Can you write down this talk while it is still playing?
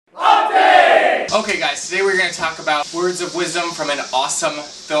Okay guys, today we're going to talk about words of wisdom from an awesome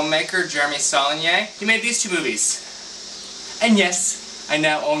filmmaker, Jarvi Saulnier. He made these two movies. And yes, I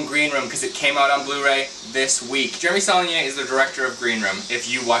now own Green Room because it came out on Blu-ray this week. Jarvi Saulnier is the director of Green Room. If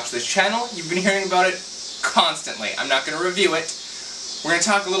you watch this channel, you've been hearing about it constantly. I'm not going to review it. We're going to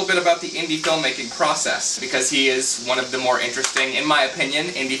talk a little bit about the indie filmmaking process because he is one of the more interesting, in my opinion,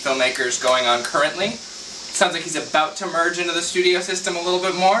 indie filmmakers going on currently. Sounds like he's about to merge into the studio system a little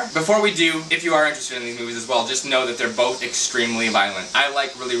bit more. Before we do, if you are interested in these movies as well, just know that they're both extremely violent. I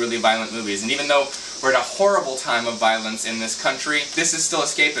like really, really violent movies, and even though we're at a horrible time of violence in this country, this is still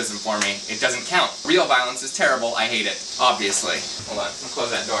escapism for me. It doesn't count. Real violence is terrible. I hate it, obviously. Hold on, I'll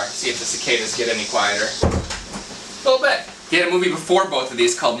close that door, see if the cicadas get any quieter. A little bit. He had a movie before both of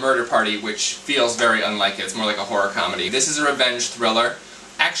these called Murder Party, which feels very unlike it. It's more like a horror comedy. This is a revenge thriller,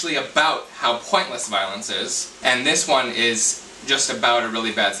 actually about how pointless violence is, and this one is just about a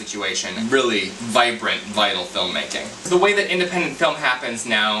really bad situation. Really vibrant, vital filmmaking. The way that independent film happens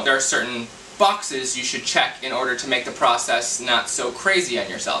now, there are certain boxes you should check in order to make the process not so crazy on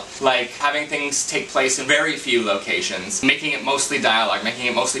yourself. Like having things take place in very few locations, making it mostly dialogue, making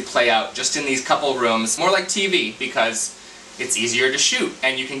it mostly play out just in these couple rooms, more like TV, because it's easier to shoot,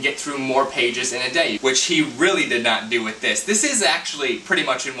 and you can get through more pages in a day, which he really did not do with this. This is actually pretty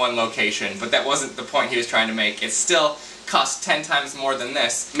much in one location, but that wasn't the point he was trying to make. It still costs 10 times more than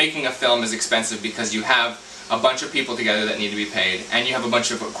this. Making a film is expensive because you have a bunch of people together that need to be paid, and you have a bunch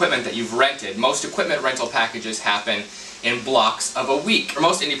of equipment that you've rented. Most equipment rental packages happen in blocks of a week.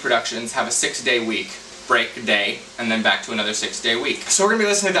 Most indie productions have a 6-day week. Break day, and then back to another 6-day week. So we're going to be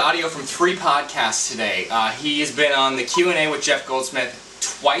listening to audio from 3 podcasts today. He has been on the Q&A with Jeff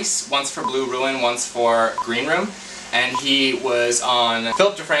Goldsmith twice, once for Blue Ruin, once for Green Room, and he was on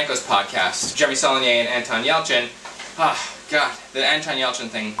Philip DeFranco's podcast, Jarvi Saulnier and Anton Yelchin. God, the Anton Yelchin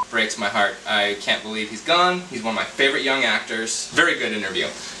thing breaks my heart. I can't believe he's gone. He's one of my favorite young actors. Very good interview.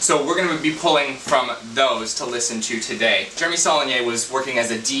 So we're going to be pulling from those to listen to today. Jarvi Saulnier was working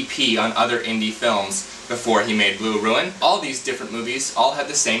as a DP on other indie films before he made Blue Ruin. All these different movies all had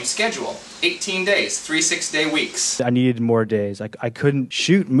the same schedule. 18 days, 3 6-day weeks. I needed more days. I couldn't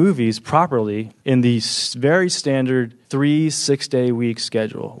shoot movies properly in the very standard 3 6-day week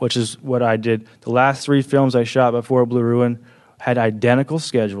schedule, which is what I did. The last 3 films I shot before Blue Ruin had identical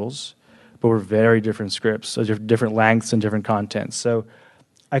schedules, but were very different scripts, so different lengths and different contents. So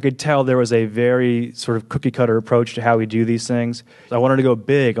I could tell there was a very sort of cookie-cutter approach to how we do these things. I wanted to go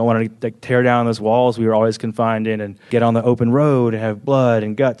big. I wanted to tear down those walls we were always confined in and get on the open road and have blood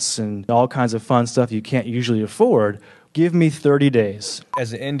and guts and all kinds of fun stuff you can't usually afford. Give me 30 days.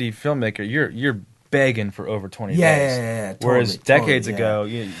 As an indie filmmaker, you're begging for over 20 days. Yeah, totally, Whereas decades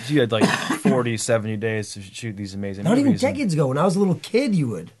totally, ago, you had like 40, 70 days to shoot these amazing Not movies. even decades ago. When I was a little kid, you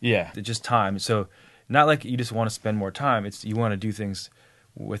would. Yeah, it's just time. So not like you just want to spend more time. It's you want to do things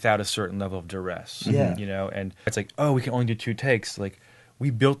without a certain level of duress. Yeah. You know, and it's like, oh, we can only do 2 takes. Like, we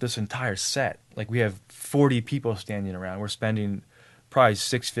built this entire set. Like, we have 40 people standing around. We're spending probably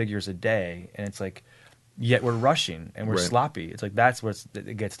 6 figures a day, and it's like, yet we're rushing and we're sloppy. It's like that's what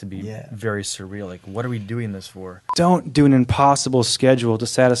it gets to be very surreal. Like, what are we doing this for? Don't do an impossible schedule to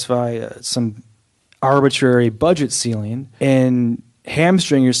satisfy some arbitrary budget ceiling and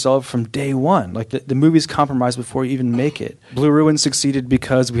hamstring yourself from day one. Like the movie's compromised before you even make it. Blue Ruin succeeded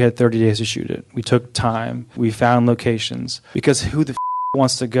because we had 30 days to shoot it. We took time. We found locations. Because who the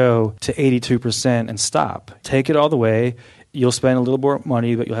wants to go to 82% and stop? Take it all the way. You'll spend a little more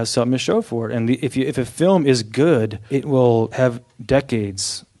money, but you'll have something to show for it. And if a film is good, it will have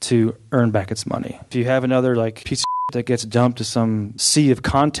decades to earn back its money. If you have another piece of that gets dumped to some sea of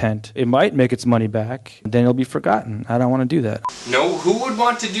content, it might make its money back, then it'll be forgotten. I don't want to do that. No, who would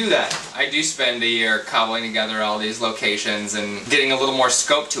want to do that? I do spend a year cobbling together all these locations and getting a little more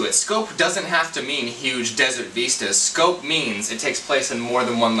scope to it. Scope doesn't have to mean huge desert vistas. Scope means it takes place in more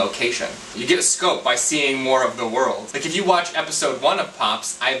than one location. You get a scope by seeing more of the world. Like if you watch episode 1 of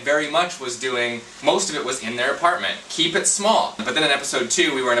Pops, I very much was doing, most of it was in their apartment. Keep it small. But then in episode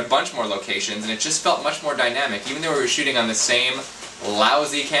 2, we were in a bunch more locations, and it just felt much more dynamic, even though we were shooting on the same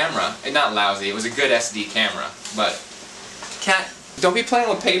lousy camera. Not lousy, it was a good SD camera, but don't be playing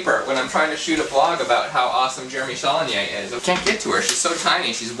with paper when I'm trying to shoot a vlog about how awesome Jarvi Saulnier is. I can't get to her, she's so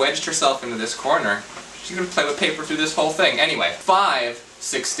tiny, she's wedged herself into this corner. She's gonna play with paper through this whole thing. Anyway, 5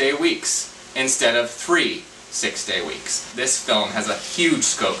 6-day weeks instead of 3 6-day weeks. This film has a huge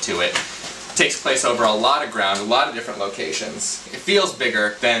scope to it. It takes place over a lot of ground, a lot of different locations. It feels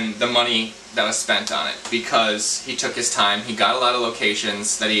bigger than the money that was spent on it because he took his time, he got a lot of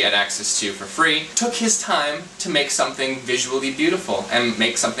locations that he had access to for free, took his time to make something visually beautiful and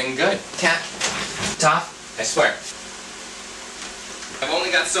make something good. Cat. Top, I swear. I've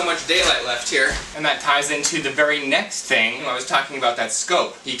only got so much daylight left here, and that ties into the very next thing. I was talking about that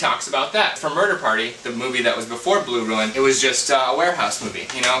scope. He talks about that. For Murder Party, the movie that was before Blue Ruin, it was just a warehouse movie.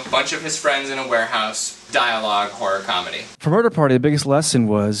 You know, a bunch of his friends in a warehouse, dialogue, horror comedy. For Murder Party, the biggest lesson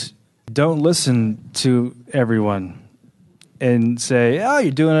was don't listen to everyone and say, oh,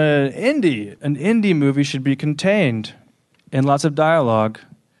 you're doing an indie. An indie movie should be contained and lots of dialogue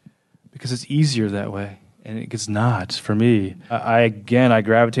because it's easier that way. And it's not for me. I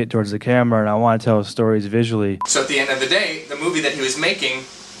gravitate towards the camera and I want to tell stories visually. So at the end of the day, the movie that he was making,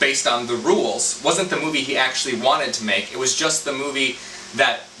 based on the rules, wasn't the movie he actually wanted to make. It was just the movie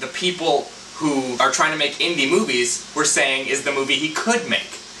that the people who are trying to make indie movies were saying is the movie he could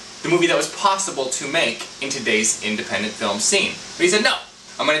make. The movie that was possible to make in today's independent film scene. But he said, no,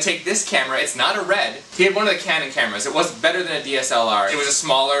 I'm going to take this camera. It's not a RED. He had one of the Canon cameras. It was better than a DSLR. It was a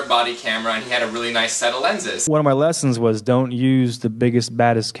smaller body camera, and he had a really nice set of lenses. One of my lessons was don't use the biggest,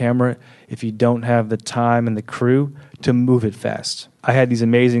 baddest camera if you don't have the time and the crew to move it fast. I had these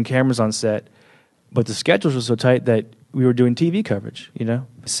amazing cameras on set, but the schedules were so tight that we were doing TV coverage, you know?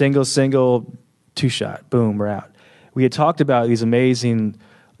 Single, two-shot, boom, we're out. We had talked about these amazing,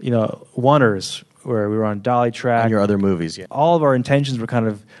 you know, oneers, where we were on dolly track. And your other movies, yeah. All of our intentions were kind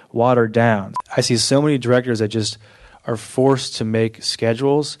of watered down. I see so many directors that just are forced to make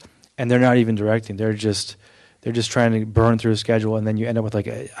schedules, and they're not even directing. They're just trying to burn through a schedule, and then you end up with like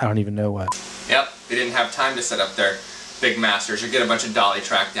I don't even know what. Yep, they didn't have time to set up their big masters or get a bunch of dolly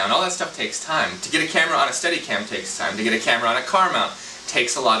track down. All that stuff takes time. To get a camera on a Steadicam takes time. To get a camera on a car mount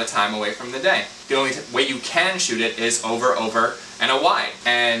takes a lot of time away from the day. The only way you can shoot it is over, and a wide.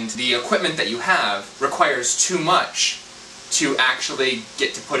 And the equipment that you have requires too much to actually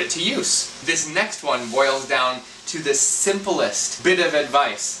get to put it to use. This next one boils down to the simplest bit of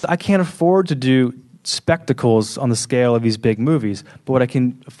advice. I can't afford to do spectacles on the scale of these big movies, but what I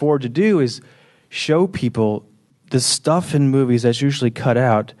can afford to do is show people the stuff in movies that's usually cut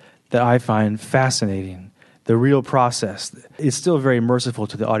out that I find fascinating. The real process. It's still very merciful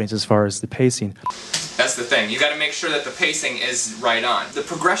to the audience as far as the pacing. That's the thing. You got to make sure that the pacing is right on. The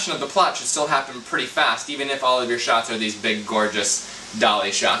progression of the plot should still happen pretty fast, even if all of your shots are these big, gorgeous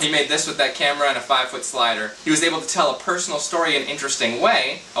dolly shots. He made this with that camera and a 5-foot slider. He was able to tell a personal story in an interesting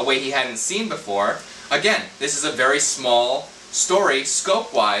way, a way he hadn't seen before. Again, this is a very small story,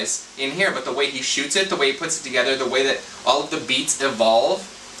 scope-wise, in here, but the way he shoots it, the way he puts it together, the way that all of the beats evolve,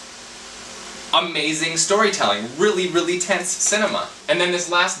 amazing storytelling, really, really tense cinema. And then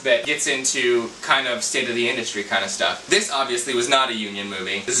this last bit gets into kind of state of the industry kind of stuff. This obviously was not a union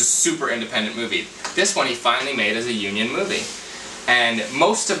movie. This is a super independent movie. This one he finally made as a union movie. And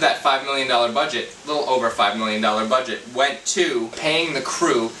most of that $5 million budget, a little over $5 million budget, went to paying the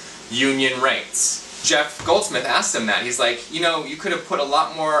crew union rates. Jeff Goldsmith asked him that. He's like, you know, you could have put a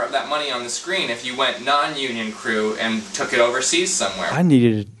lot more of that money on the screen if you went non-union crew and took it overseas somewhere. I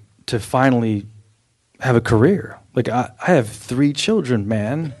needed to finally have a career. Like, I have 3 children,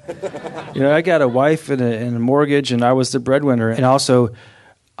 man. You know, I got a wife and a mortgage, and I was the breadwinner. And also,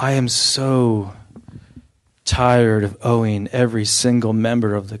 I am so tired of owing every single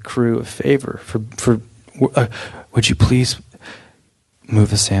member of the crew a favor. Would you please move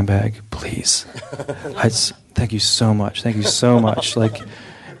the sandbag, please? Thank you so much. Thank you so much. Like,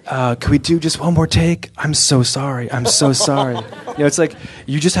 could we do just one more take? I'm so sorry. I'm so sorry. You know, it's like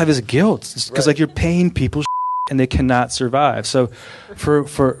you just have this guilt because like you're paying people and they cannot survive. So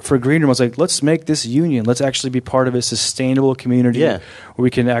for Green Room, I was like, let's make this union. Let's actually be part of a sustainable community where we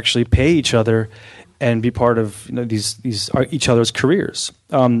can actually pay each other and be part of, you know, these each other's careers.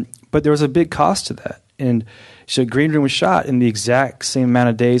 But there was a big cost to that, and so Green Room was shot in the exact same amount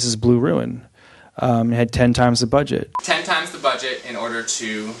of days as Blue Ruin. It had 10 times the budget. 10 times the budget in order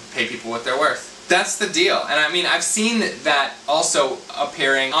to pay people what they're worth. That's the deal. And I mean, I've seen that also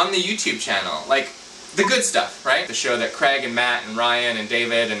appearing on the YouTube channel. Like, the good stuff, right? The show that Craig and Matt and Ryan and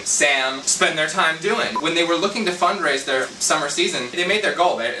David and Sam spend their time doing. When they were looking to fundraise their summer season, they made their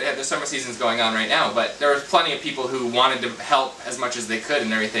goal. They had their summer seasons going on right now, but there were plenty of people who wanted to help as much as they could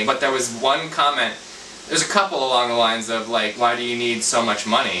and everything. But there was one comment. There's a couple along the lines of like, why do you need so much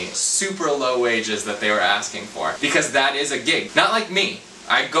money? Super low wages that they were asking for. Because that is a gig. Not like me.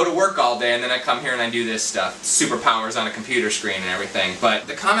 I go to work all day and then I come here and I do this stuff. Superpowers on a computer screen and everything. But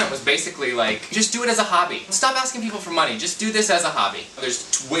the comment was basically like, just do it as a hobby. Stop asking people for money. Just do this as a hobby.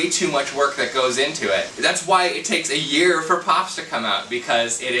 There's way too much work that goes into it. That's why it takes a year for Pops to come out,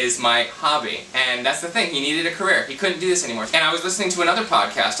 because it is my hobby. And that's the thing. He needed a career. He couldn't do this anymore. And I was listening to another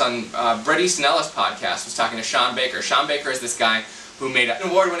podcast on Bret Easton Ellis' podcast, was talking to Sean Baker. Sean Baker is this guy who made an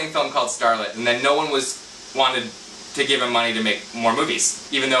award-winning film called Starlet, and then no one wanted to give him money to make more movies,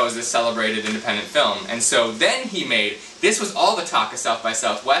 even though it was this celebrated independent film. And so then he made, this was all the talk of South by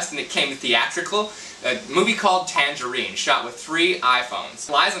Southwest, and it came theatrical, a movie called Tangerine, shot with 3 iPhones.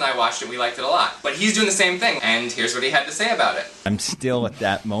 Liza and I watched it, we liked it a lot. But he's doing the same thing, and here's what he had to say about it. I'm still at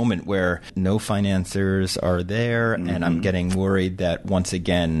that moment where no financiers are there, and I'm getting worried that once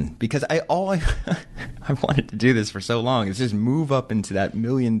again, because I wanted to do this for so long, is just move up into that $1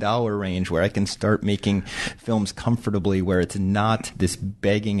 million range where I can start making films comfortably, where it's not this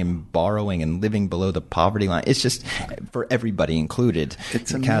begging and borrowing and living below the poverty line. It's just for everybody included,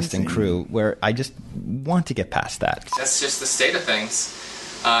 It's the cast and amazing. crew, where I just want to get past that. That's just the state of things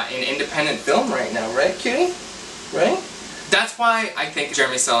in independent film right now, right, cutie? Right? That's why I think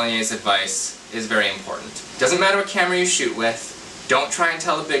Jeremy Saulnier's advice is very important. Doesn't matter what camera you shoot with, don't try and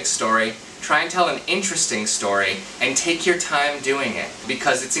tell a big story, try and tell an interesting story, and take your time doing it,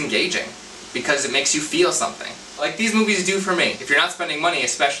 because it's engaging, because it makes you feel something. Like these movies do for me. If you're not spending money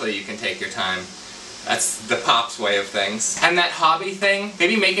especially, you can take your time. That's the Pop's way of things. And that hobby thing,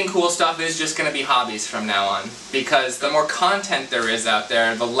 maybe making cool stuff is just going to be hobbies from now on. Because the more content there is out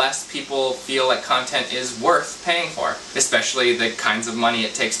there, the less people feel like content is worth paying for. Especially the kinds of money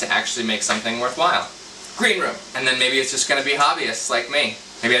it takes to actually make something worthwhile. Green room. And then maybe it's just going to be hobbyists like me.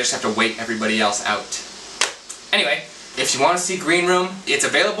 Maybe I just have to wait everybody else out. Anyway, if you want to see Green Room, it's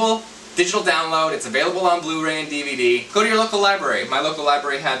available. Digital download, it's available on Blu-ray and DVD. Go to your local library. My local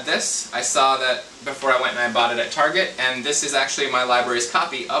library had this. I saw that before I went and I bought it at Target, and this is actually my library's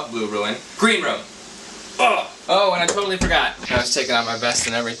copy of Blue Ruin. Green Room. Oh, and I totally forgot. I was taking out my vest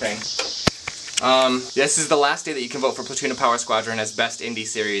and everything. This is the last day that you can vote for Platoon and Power Squadron as Best Indie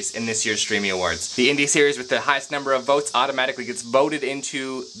Series in this year's Streamy Awards. The Indie Series with the highest number of votes automatically gets voted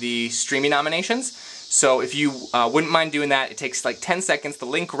into the Streamy nominations. So if you wouldn't mind doing that, it takes like 10 seconds. The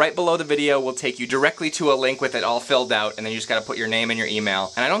link right below the video will take you directly to a link with it all filled out, and then you just gotta put your name and your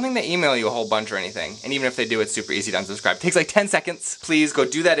email. And I don't think they email you a whole bunch or anything. And even if they do, it's super easy to unsubscribe. It takes like 10 seconds. Please go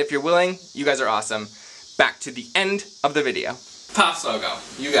do that if you're willing. You guys are awesome. Back to the end of the video. Pops logo.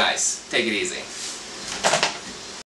 You guys, take it easy.